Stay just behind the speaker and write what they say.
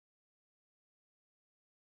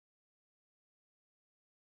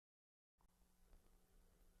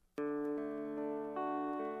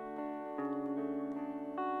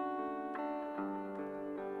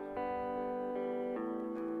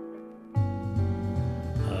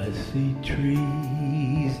see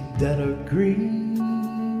trees that are green,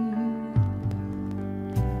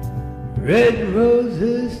 red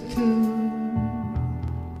roses too.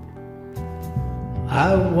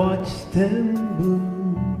 I watch them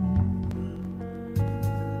bloom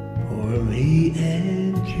for me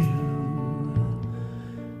and you,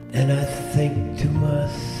 and I think to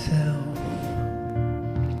myself,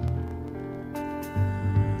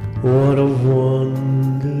 what a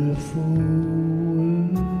wonderful world.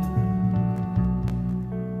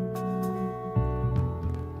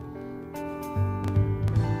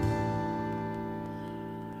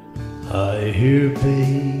 I hear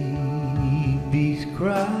babies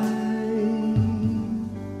cry,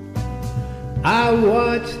 I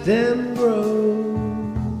watch them grow,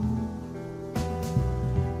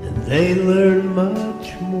 and they learn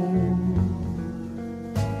much more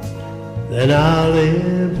than I'll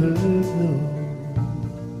ever know.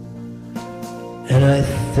 And I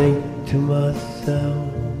think to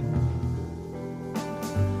myself,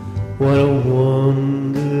 what a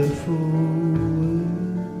wonderful world.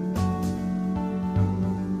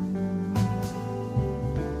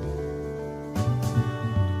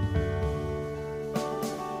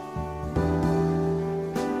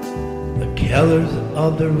 The colors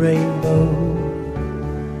of the rainbow,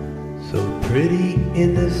 so pretty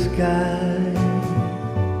in the sky,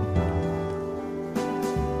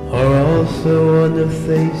 are also on the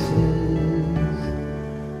faces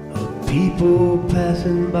of people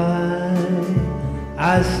passing by.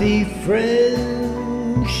 I see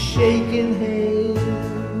friends shaking hands,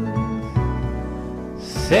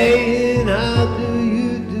 saying how do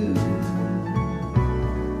you do,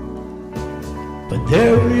 but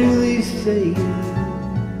they're really saying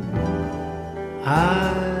I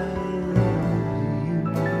love you.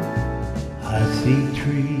 I see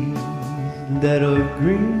trees that are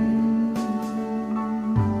green,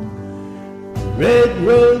 red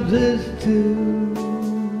roses too.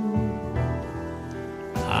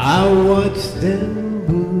 I watch them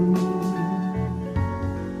bloom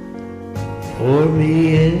for me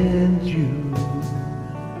and you,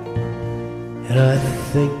 and I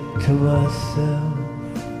think to myself,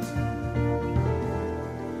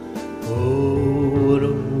 oh, what a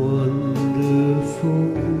wonderful world.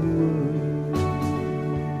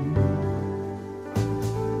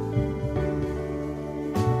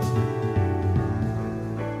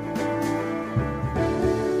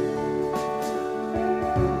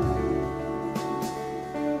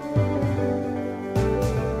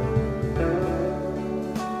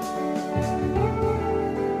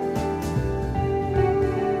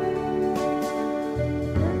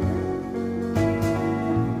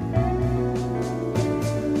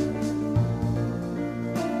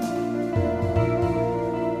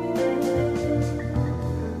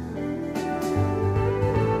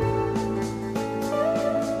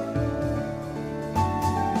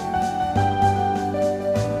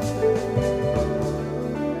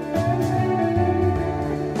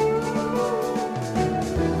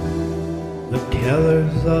 The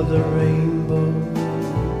colors of the rainbow,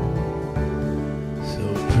 so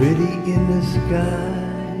pretty in the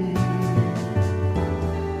sky,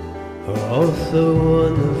 are also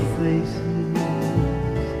on the faces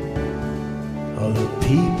of the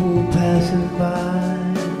people passing by.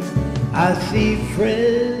 I see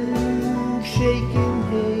friends shaking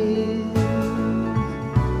hands,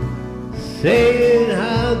 saying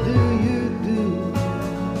how do you do,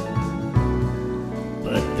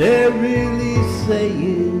 but they're really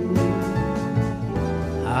saying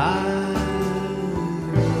I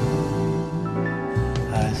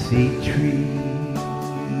see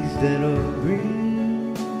trees that are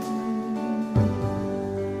green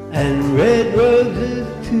and red roses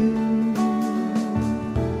too.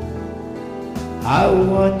 I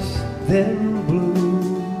watch them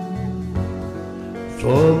bloom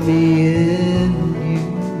for me